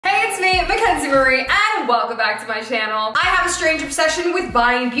me, Mackenzie Marie, and welcome back to my channel. I have a strange obsession with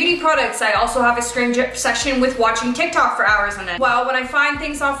buying beauty products. I also have a strange obsession with watching TikTok for hours on end. Well, when I find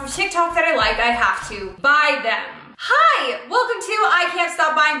things off of TikTok that I like, I have to buy them. Hi, welcome to I Can't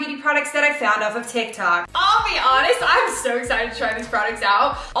Stop Buying Beauty Products That I Found Off of TikTok. I'll be honest, I'm so excited to try these products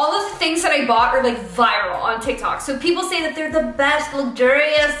out. All of the things that I bought are like viral on TikTok. So people say that they're the best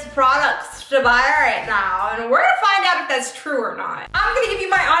luxurious products to buy right now. And we're gonna find out if that's true or not. I'm gonna give you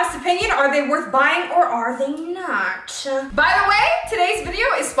my honest opinion. Are they worth buying or are they not? By the way, today's video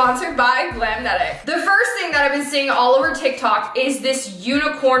is sponsored by Glamnetic. The first thing that I've been seeing all over TikTok is this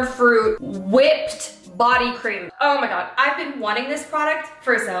unicorn fruit whipped body cream. Oh my god, I've been wanting this product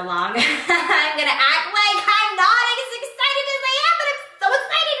for so long. I'm gonna act like I'm not as excited as I am, but I'm so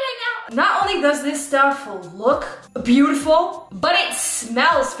excited right now. Not only does this stuff look beautiful, but it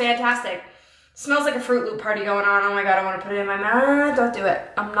smells fantastic. Smells like a Fruit Loop party going on. Oh my god, I want to put it in my mouth. Don't do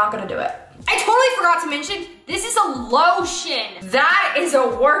it. I'm not gonna do it. I totally forgot to mention, this is a lotion. That is a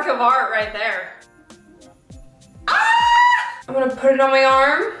work of art right there. Ah! I'm gonna put it on my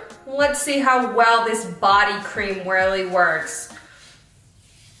arm. Let's see how well this body cream really works.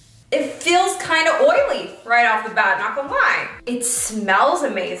 It feels kind of oily right off the bat, not gonna lie. It smells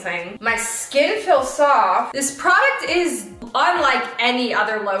amazing. My skin feels soft. This product is unlike any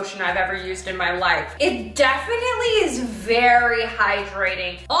other lotion I've ever used in my life. It definitely is very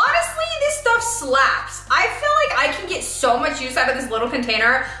hydrating. Honestly, this stuff slaps. I feel like I can get so much use out of this little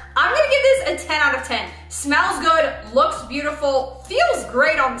container. I'm gonna give this a 10 out of 10. Smells good, looks beautiful, feels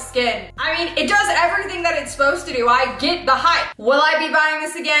great on the skin. I mean, it does everything that it's supposed to do. I get the hype. Will I be buying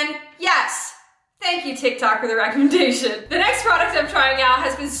this again? Yes. Thank you, TikTok, for the recommendation. The next product I'm trying out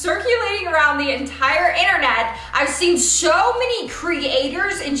has been circulating around the entire internet. I've seen so many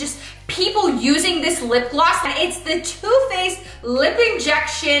creators and just people using this lip gloss. And it's the Too Faced Lip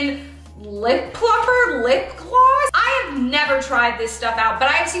Injection Lip Plumper Lip Gloss. I have never tried this stuff out, but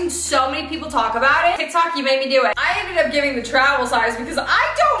I've seen so many people talk about it. TikTok, you made me do it. I ended up giving the travel size because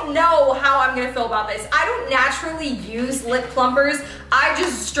I don't know how I'm gonna feel about this. I don't naturally use lip plumpers. I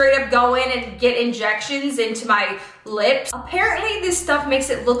just straight up go in and get injections into my lips. Apparently this stuff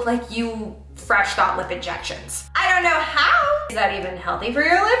makes it look like you fresh got lip injections. I don't know how. Is that even healthy for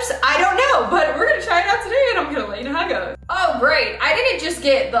your lips? I don't know, but we're gonna try it out today and I'm gonna let you know how it goes. Oh great, I didn't just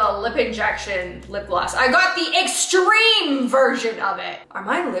get the lip injection lip gloss. I got the extreme version of it. Are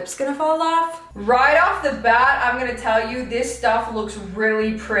my lips gonna fall off? Right off the bat, I'm gonna tell you this stuff looks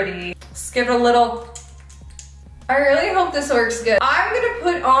really pretty. Let's give it a little. I really hope this works good. I'm gonna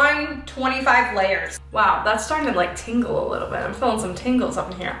put on 25 layers. Wow, that's starting to like tingle a little bit. I'm feeling some tingles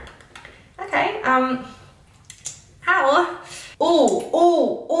up in here. Okay, ow.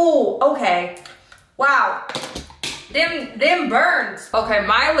 Ooh, okay. Wow, them burns. Okay,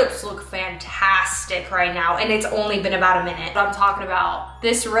 my lips look fantastic right now, and it's only been about a minute. I'm talking about,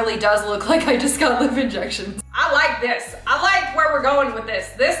 this really does look like I just got lip injections. I like this. I like where we're going with this.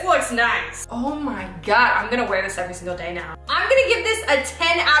 This looks nice. Oh my god, I'm gonna wear this every single day now. I'm gonna give this a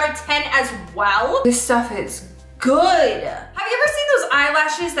 10 out of 10 as well. This stuff is good. Have you ever seen those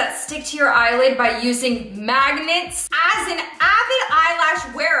eyelashes that stick to your eyelid by using magnets? As an avid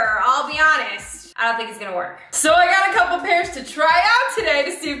eyelash wearer, I'll be honest, I don't think it's gonna work. So I got a couple pairs to try out today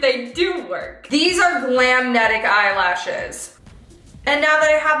to see if they do work. These are Glamnetic eyelashes. And now that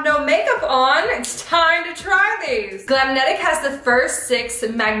I have no makeup on, it's time to try these. Glamnetic has the first 6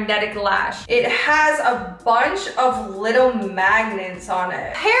 magnetic lash. It has a bunch of little magnets on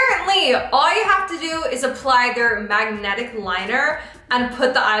it. Apparently, all you have to do is apply their magnetic liner and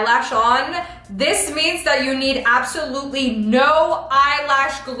put the eyelash on. This means that you need absolutely no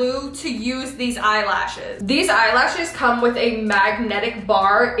eyelash glue to use these eyelashes. These eyelashes come with a magnetic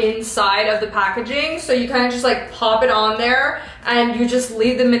bar inside of the packaging, so you kind of just like pop it on there and you just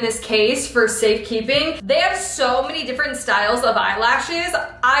leave them in this case for safekeeping. They have so many different styles of eyelashes.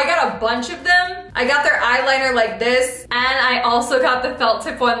 I got a bunch of them. I got their eyeliner like this, and I also got the felt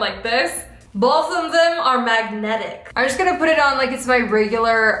tip one like this. Both of them are magnetic. I'm just gonna put it on like it's my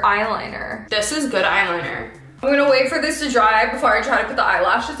regular eyeliner. This is good eyeliner. I'm gonna wait for this to dry before I try to put the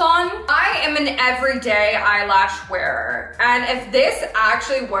eyelashes on. I am an everyday eyelash wearer, and if this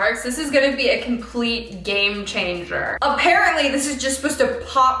actually works, this is gonna be a complete game changer. Apparently, this is just supposed to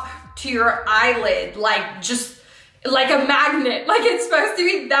pop to your eyelid, like just like a magnet. Like it's supposed to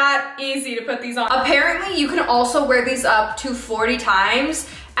be that easy to put these on. Apparently, you can also wear these up to 40 times,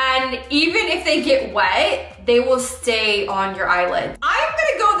 and even if they get wet, they will stay on your eyelid. I'm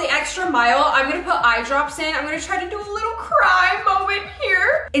gonna go the extra mile, I'm gonna put eye drops in. I'm gonna try to do a little cry moment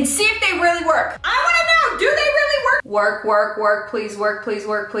here and see if they really work. I wanna know, do they really work? Work, work, work, please work, please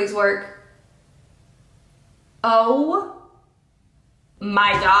work, please work. Oh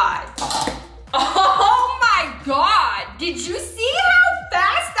my God. Oh my God. Did you see how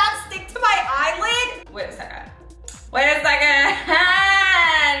fast that stick to my eyelid? Wait a second. Wait a second.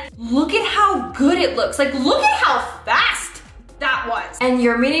 Look at how good it looks. Like, look at how fast that was. And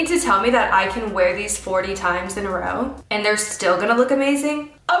you're meaning to tell me that I can wear these 40 times in a row and they're still gonna look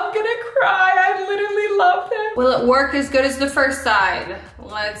amazing? I'm gonna cry. I literally love them. Will it work as good as the first side?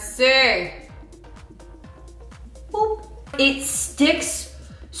 Let's see. Boop. It sticks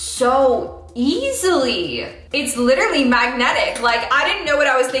so easily. It's literally magnetic. Like, I didn't know what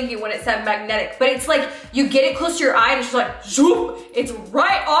I was thinking when it said magnetic, but it's like you get it close to your eye and it's just like, zoom, it's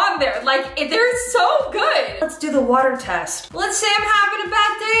right on there. Like, they're so good. Let's do the water test. Let's say I'm having a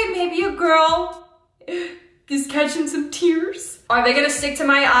bad day. Maybe a girl is catching some tears. Are they gonna stick to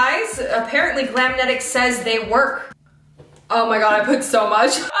my eyes? Apparently Glamnetic says they work. Oh my God, I put so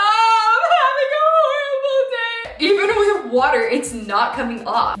much. Even with water, it's not coming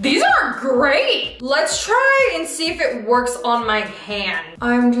off. These are great. Let's try and see if it works on my hand.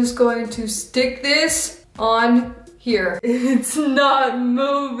 I'm just going to stick this on here. It's not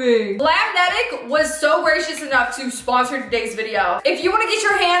moving. Glamnetic was so gracious enough to sponsor today's video. If you want to get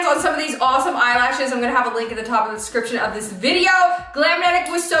your hands on some of these awesome eyelashes, I'm gonna have a link at the top of the description of this video.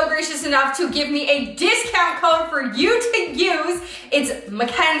 Glamnetic was so gracious enough to give me a discount code for you to use. It's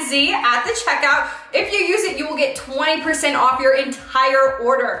Mackenzie at the checkout. If you use it, you will get 20% off your entire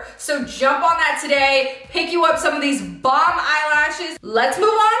order. So jump on that today, pick you up some of these bomb eyelashes. Let's move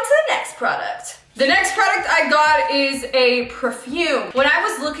on to the next product. The next product I got is a perfume. When I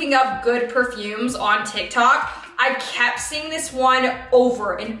was looking up good perfumes on TikTok, I kept seeing this one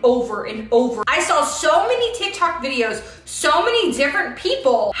over and over and over. I saw so many TikTok videos, so many different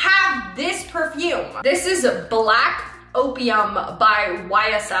people have this perfume. This is Black Opium by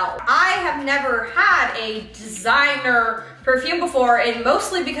YSL. I have never had a designer perfume before, and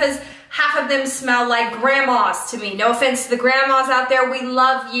mostly because half of them smell like grandmas to me. No offense to the grandmas out there, we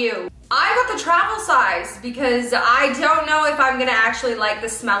love you. I got the travel size because I don't know if I'm gonna actually like the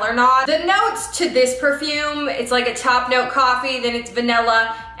smell or not. The notes to this perfume, it's like a top note coffee, then it's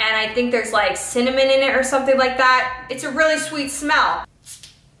vanilla, and I think there's like cinnamon in it or something like that. It's a really sweet smell.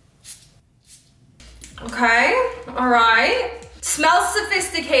 Okay, all right. Smells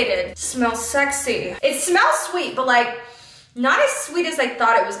sophisticated, smells sexy. It smells sweet, but like, not as sweet as I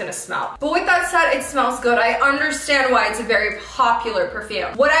thought it was gonna smell. But with that said, it smells good. I understand why it's a very popular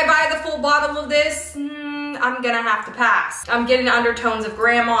perfume. Would I buy the full bottle of this? I'm gonna have to pass. I'm getting undertones of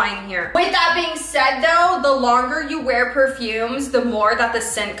grandma in here. With that being said though, the longer you wear perfumes, the more that the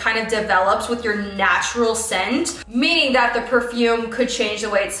scent kind of develops with your natural scent, meaning that the perfume could change the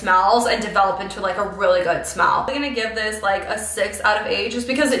way it smells and develop into like a really good smell. I'm gonna give this like a 6 out of 8 just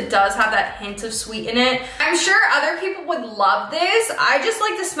because it does have that hint of sweet in it. I'm sure other people would love this. I just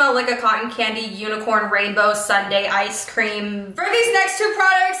like to smell like a cotton candy, unicorn, rainbow, sundae, ice cream. For these next two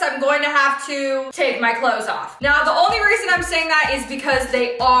products, I'm going to have to take my clothes off. Now, the only reason I'm saying that is because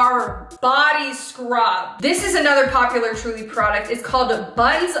they are body scrub. This is another popular Truly product. It's called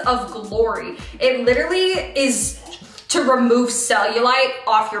Buns of Glory. It literally is to remove cellulite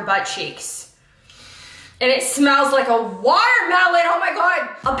off your butt cheeks. And it smells like a watermelon, oh my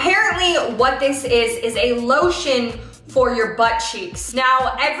God. Apparently what this is a lotion for your butt cheeks.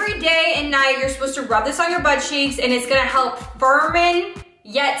 Now, every day and night, you're supposed to rub this on your butt cheeks and it's gonna help firmen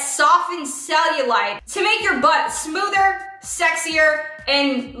yet soften cellulite to make your butt smoother, sexier,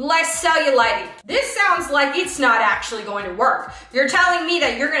 and less cellulite. This sounds like it's not actually going to work. You're telling me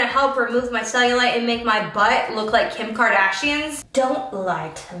that you're gonna help remove my cellulite and make my butt look like Kim Kardashian's? Don't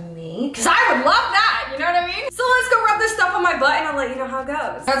lie to me, because I would love that, you know what I mean? So let's go rub this stuff on my butt and I'll let you know how it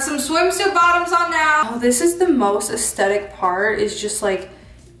goes. Got some swimsuit bottoms on now. Oh, this is the most aesthetic part, is just like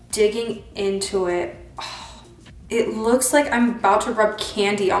digging into it. Oh, it looks like I'm about to rub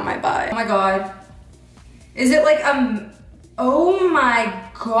candy on my butt. Oh my God. Is it like oh my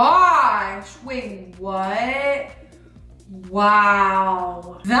gosh. Wait, what?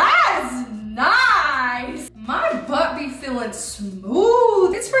 Wow. That's nice. My butt be feeling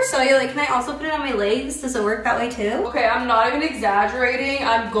smooth. It's for cellulite. Can I also put it on my legs? Does it work that way too? Okay, I'm not even exaggerating.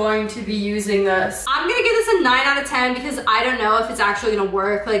 I'm going to be using this. I'm gonna give this a 9 out of 10 because I don't know if it's actually gonna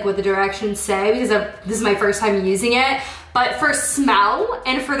work like what the directions say, because this is my first time using it. but for smell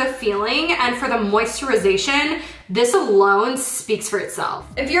and for the feeling and for the moisturization, this alone speaks for itself.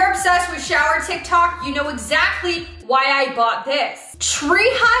 If you're obsessed with shower TikTok, you know exactly why I bought this. Tree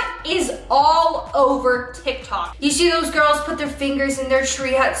Hut is all over TikTok. You see those girls put their fingers in their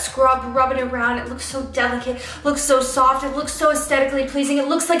Tree Hut scrub, rubbing it around. It looks so delicate, looks so soft, it looks so aesthetically pleasing. It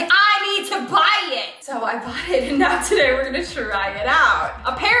looks like I need to buy it. So I bought it, and now today we're gonna try it out.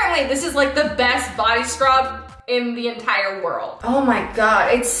 Apparently this is like the best body scrub in the entire world. Oh my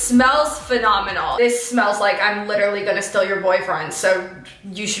God, it smells phenomenal. This smells like I'm literally gonna steal your boyfriend, so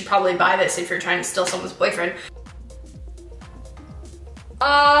you should probably buy this if you're trying to steal someone's boyfriend.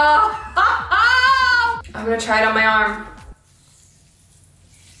 I'm gonna try it on my arm.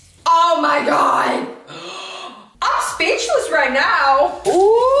 Oh my God! I'm speechless right now.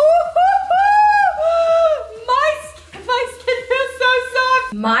 Ooh. My skin feels so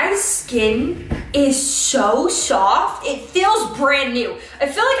soft. My skin is so soft. It feels brand new. I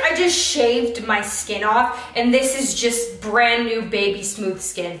feel like I just shaved my skin off and this is just brand new baby smooth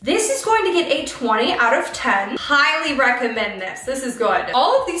skin. This is going to get a 20 out of 10. Highly recommend this. This is good.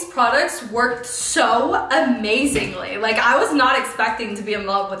 All of these products worked so amazingly. Like, I was not expecting to be in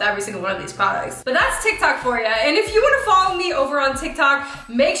love with every single one of these products. But that's TikTok for you. And if you want to follow me over on TikTok,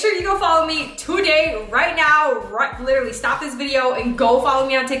 make sure you go follow me today, right now, literally stop this video and go follow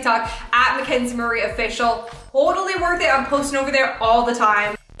me on TikTok at Mackenzie Marie Official. Totally worth it. I'm posting over there all the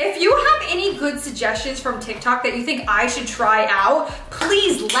time. If you have any good suggestions from TikTok that you think I should try out,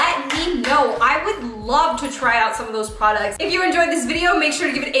 please let me know. I would love to try out some of those products. If you enjoyed this video, make sure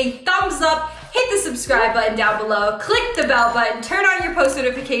to give it a thumbs up, hit the subscribe button down below, click the bell button, turn on your post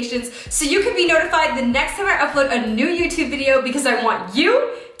notifications so you can be notified the next time I upload a new YouTube video, because I want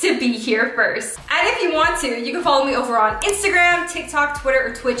you to be here first. And if you want to, you can follow me over on Instagram, TikTok, Twitter,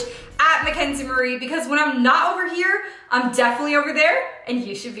 or Twitch at Mackenzie Marie, because when I'm not over here, I'm definitely over there, and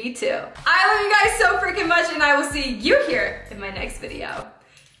you should be too. I love you guys so freaking much, and I will see you here in my next video.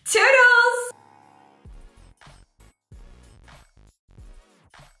 Toodles!